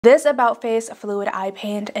This About Face Fluid Eye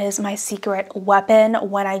Paint is my secret weapon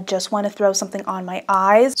when I just want to throw something on my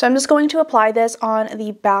eyes. So I'm just going to apply this on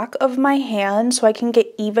the back of my hand so I can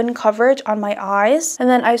get even coverage on my eyes. And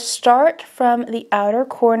then I start from the outer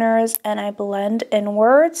corners and I blend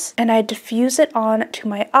inwards and I diffuse it on to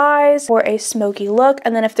my eyes for a smoky look.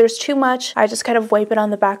 And then if there's too much, I just kind of wipe it on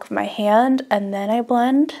the back of my hand and then I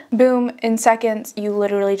blend. Boom, in seconds, you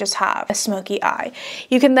literally just have a smoky eye.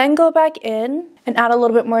 You can then go back in and add a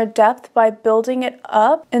little bit more depth by building it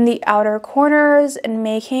up in the outer corners and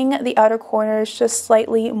making the outer corners just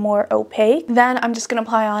slightly more opaque. Then I'm just gonna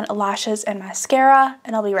apply on lashes and mascara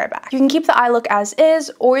and I'll be right back. You can keep the eye look as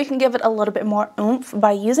is, or you can give it a little bit more oomph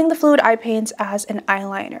by using the fluid eye paints as an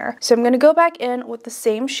eyeliner. So I'm gonna go back in with the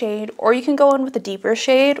same shade, or you can go in with a deeper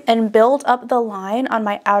shade and build up the line on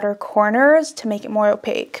my outer corners to make it more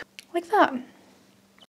opaque, like that.